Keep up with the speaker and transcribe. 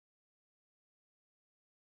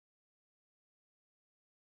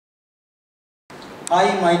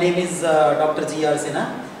Hi, my name is Dr. G.R.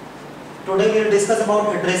 Sinha. Today we will discuss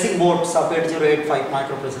about addressing modes of 8085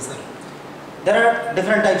 microprocessor. There are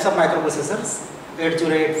different types of microprocessors.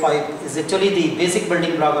 8085 is actually the basic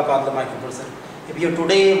building block of all the microprocessor. If you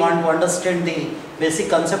today want to understand the basic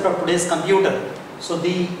concept of today's computer, so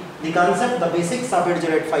the concept, the basics of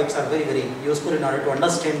 8085s are very useful in order to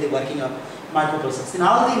understand the working of microprocessors. In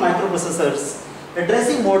all the microprocessors,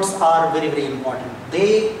 addressing modes are very important.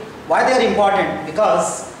 Why they are important?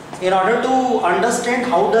 Because in order to understand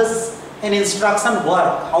how does an instruction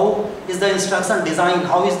work, how is the instruction designed,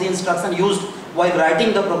 how is the instruction used while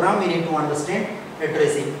writing the program, we need to understand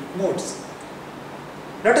addressing modes.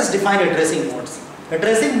 Let us define addressing modes.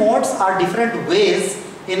 Addressing modes are different ways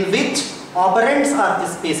in which operands are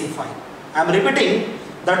specified. I am repeating,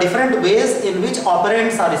 the different ways in which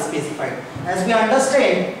operands are specified. As we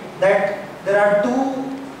understand that there are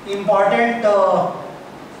two important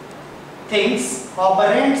things,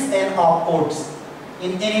 operands and opcodes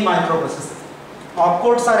in any microprocessor.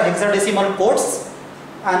 Opcodes are hexadecimal codes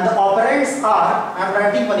and the operands are, I am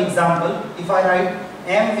writing one example. If I write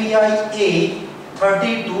MVIA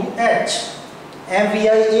 32H,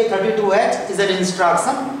 MVIA 32H is an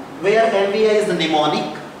instruction where MVI is the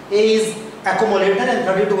mnemonic, A is accumulator and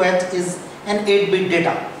 32H is an 8-bit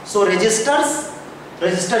data. So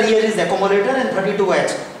register here is accumulator and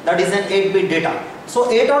 32H, that is an 8-bit data. So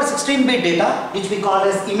 8 or 16-bit data, which we call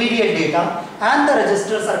as immediate data, and the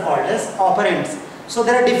registers are called as operands. So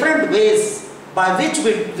there are different ways by which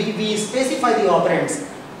we specify the operands.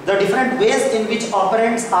 The different ways in which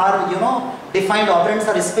operands are, defined, operands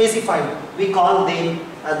are specified, we call them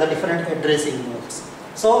the different addressing modes.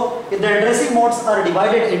 So if the addressing modes are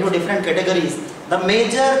divided into different categories, the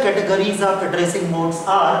major categories of addressing modes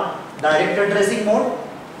are direct addressing mode,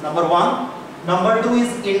 number 1. Number 2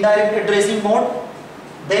 is indirect addressing mode.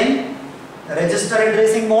 Then register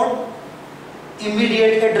addressing mode,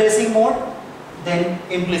 immediate addressing mode, then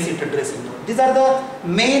implicit addressing mode. These are the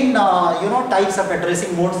main types of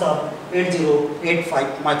addressing modes of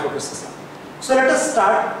 8085 microprocessor. So let us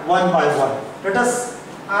start one by one. Let us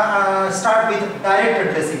start with direct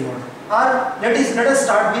addressing mode, or let us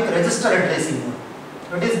start with register addressing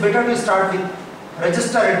mode. It is better to start with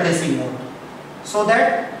register addressing mode so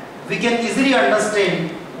that we can easily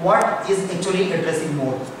understand what is actually addressing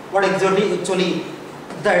mode, what actually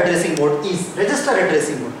the addressing mode is. Register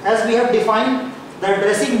addressing mode, as we have defined the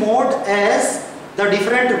addressing mode as the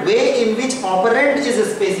different way in which operand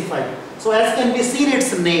is specified. So as can be seen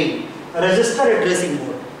its name, register addressing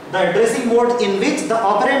mode, the addressing mode in which the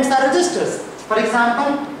operands are registers. For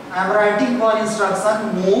example, I am writing one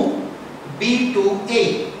instruction, move B to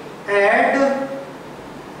A, add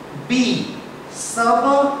B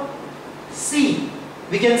sub C.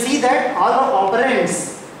 We can see that all the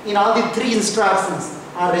operands in all the three instructions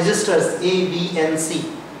are registers A, B and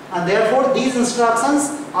C, and therefore these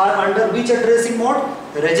instructions are under which addressing mode?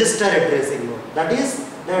 Register addressing mode. That is,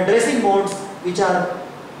 the addressing modes which are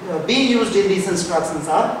being used in these instructions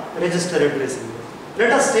are register addressing mode.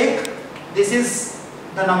 Let us take, this is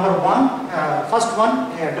the number 1, first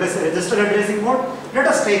one, register addressing mode. Let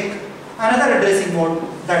us take another addressing mode,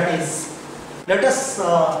 that is, let us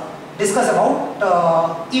discuss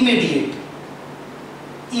about immediate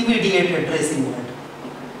addressing mode.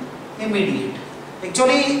 Immediate.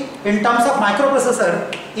 Actually, in terms of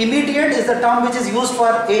microprocessor, immediate is the term which is used for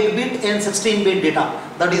 8-bit and 16-bit data,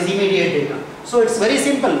 that is immediate data. So it's very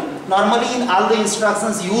simple. Normally in all the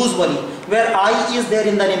instructions usually where I is there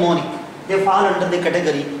in the mnemonic, they fall under the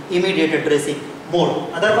category immediate addressing mode.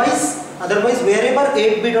 Otherwise wherever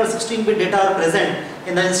 8-bit or 16-bit data are present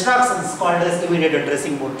in the instructions called as immediate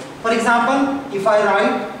addressing mode. For example, if I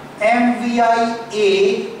write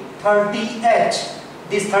MVIA 30H,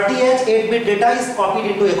 this 30H 8-bit data is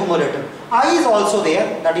copied into accumulator. I is also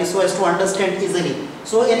there, that is so as to understand easily.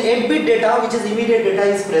 So in 8-bit data, which is immediate data,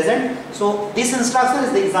 is present. So this instruction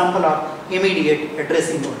is the example of immediate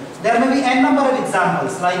addressing mode. There may be n number of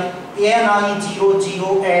examples like ANI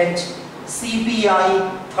 00H,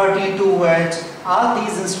 CPI 32H. All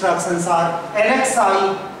these instructions are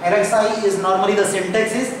LXI. LXI is normally the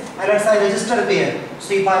syntax is LXI register pair.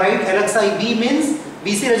 So if I write LXI B means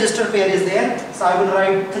BC register pair is there. So I will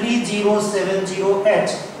write 3070H.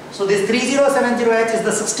 So this 3070H is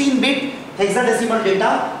the 16-bit hexadecimal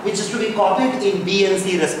data which is to be copied in B and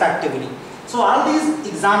C respectively. So all these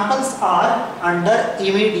examples are under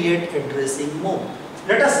immediate addressing mode.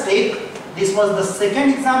 Let us take, this was the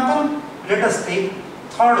second example, let us take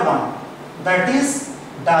third one, that is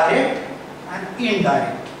direct and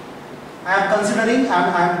indirect. I am considering,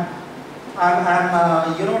 I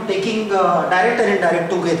am taking direct and indirect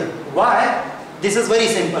together. Why? This is very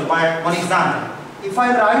simple. By one example, if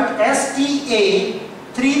I write STA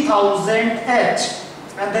 3000H,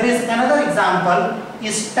 and there is another example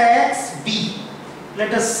is tax B.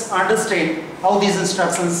 Let us understand how these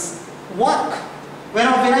instructions work. When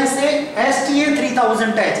I say STA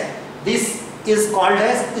 3000H, this is called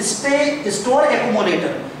as store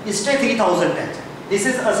accumulator. STA 3000H. This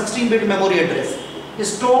is a 16-bit memory address.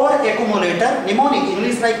 Store accumulator, mnemonic,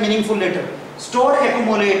 English like meaningful letter. Store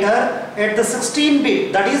accumulator at the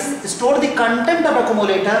 16-bit, that is store the content of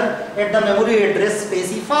accumulator at the memory address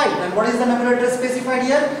specified. And what is the memory address specified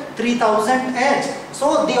here? 3000H.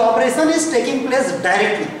 So the operation is taking place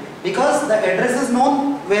directly because the address is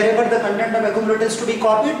known wherever the content of accumulator is to be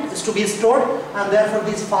copied, is to be stored, and therefore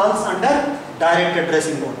this falls under direct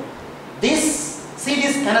addressing mode. This, see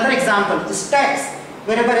this another example, stacks.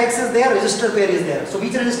 Wherever X is there, register pair is there. So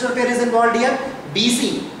which register pair is involved here?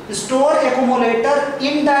 BC. Store accumulator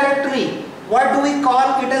indirectly. Why do we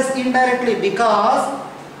call it as indirectly? Because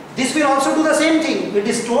this will also do the same thing.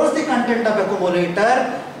 It stores the content of accumulator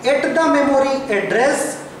at the memory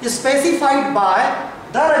address specified by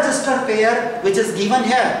the register pair which is given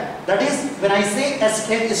here. That is, when I say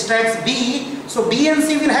stacks B, so B and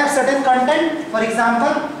C will have certain content. For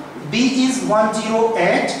example, B is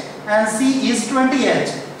 10H and C is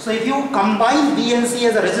 20H. So if you combine B and C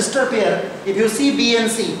as a register pair, if you see B and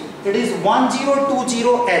C, it is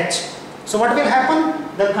 1020H. So what will happen?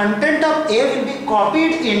 The content of A will be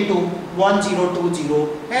copied into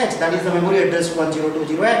 1020H. That is the memory address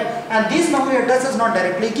 1020H. And this memory address is not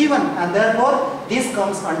directly given, and therefore this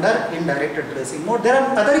comes under indirect addressing mode. There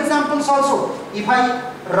are other examples also. If I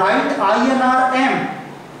write INR M,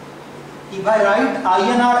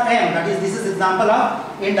 that is, this is example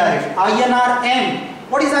of indirect. INR M.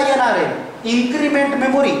 What is INR M? Increment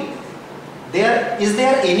memory. Is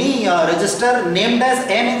there any register named as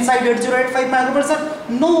M inside 8085 microprocessor?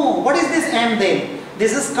 No. What is this M then?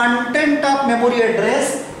 This is content of memory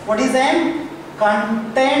address. What is M?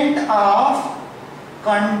 Content of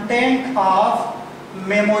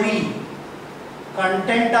memory.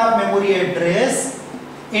 Content of memory address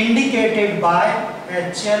indicated by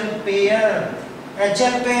HL pair.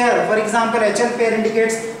 HL pair, for example, HL pair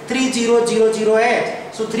indicates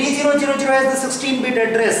 3000H. So 3000H is the 16-bit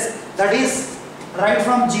address. That is right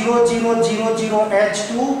from 0000H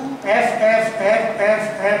to FFFFFH.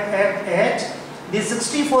 These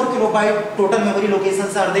 64 kilobyte total memory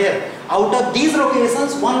locations are there. Out of these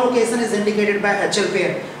locations, one location is indicated by HL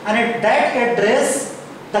pair, and at that address,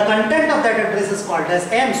 the content of that address is called as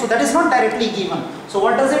M. So that is not directly given. So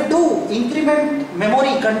what does it do? Increment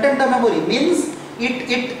memory, content of memory means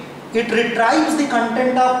it retrieves the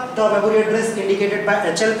content of the memory address indicated by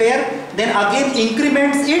HL pair, then again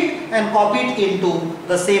increments it and copy it into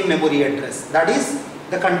the same memory address. That is,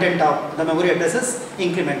 the content of the memory address is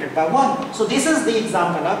incremented by 1. So this is the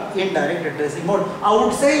example of indirect addressing mode. I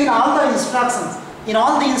would say in all the instructions,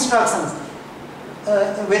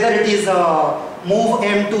 whether it is move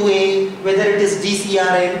M to A, whether it is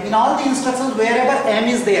DCRM, in all the instructions wherever M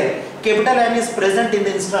is there, capital M is present in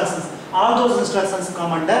the instructions, all those instructions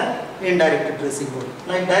come under indirect addressing mode.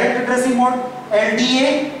 Like direct addressing mode,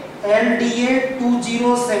 LDA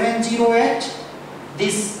 2070H,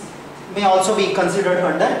 this may also be considered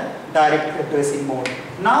under direct addressing mode.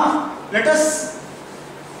 Now let us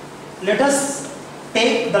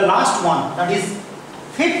take the last one, that is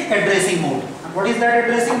fifth addressing mode. And what is that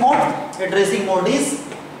addressing mode? Addressing mode is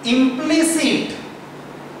implicit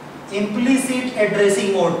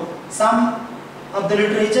addressing mode. Some of the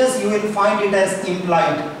literatures you will find it as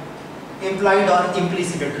implied or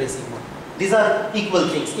implicit addressing mode. These are equal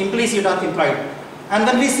things, implicit or implied. And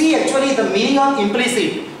when we see actually the meaning of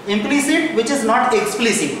implicit which is not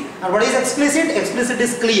explicit. And what is explicit? Explicit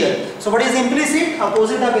is clear. So what is implicit?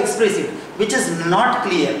 Opposite of explicit, which is not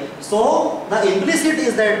clear. So the implicit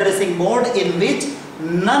is the addressing mode in which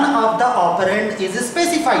none of the operand is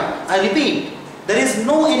specified. I repeat, there is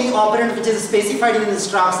no any operand which is specified in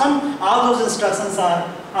instruction. All those instructions are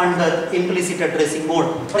under implicit addressing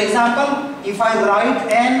mode. For example, if I write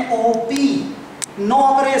NOP, no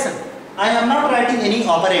operation, I am not writing any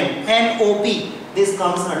operand, NOP, this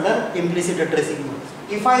comes under implicit addressing mode.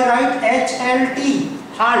 If I write HLT,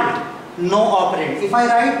 halt, no operand. If I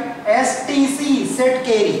write STC, set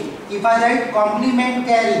carry, if I write complement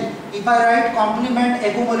carry, if I write complement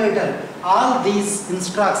accumulator, all these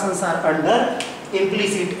instructions are under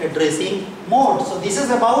implicit addressing mode. So this is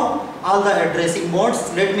about all the addressing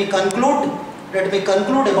modes. Let me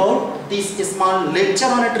conclude about this small lecture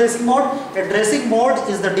on addressing mode. Addressing mode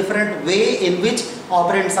is the different way in which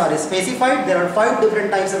operands are specified. There are 5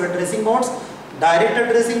 different types of addressing modes. direct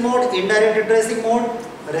addressing mode, indirect addressing mode,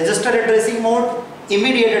 register addressing mode,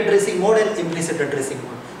 immediate addressing mode, and implicit addressing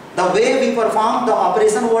mode. The way we perform the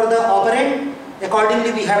operation over the operand,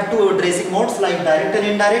 accordingly we have two addressing modes like direct and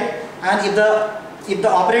indirect, and if the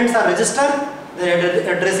operands are registered,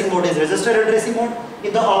 the addressing mode is register addressing mode.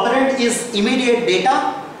 If the operand is immediate data,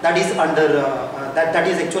 that is under that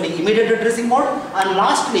is actually immediate addressing mode. And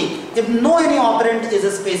lastly, if no any operand is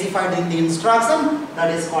specified in the instruction,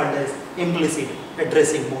 that is called as implicit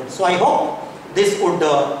addressing mode. So I hope this would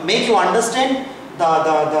make you understand the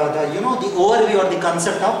overview or the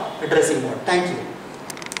concept of addressing mode. Thank you.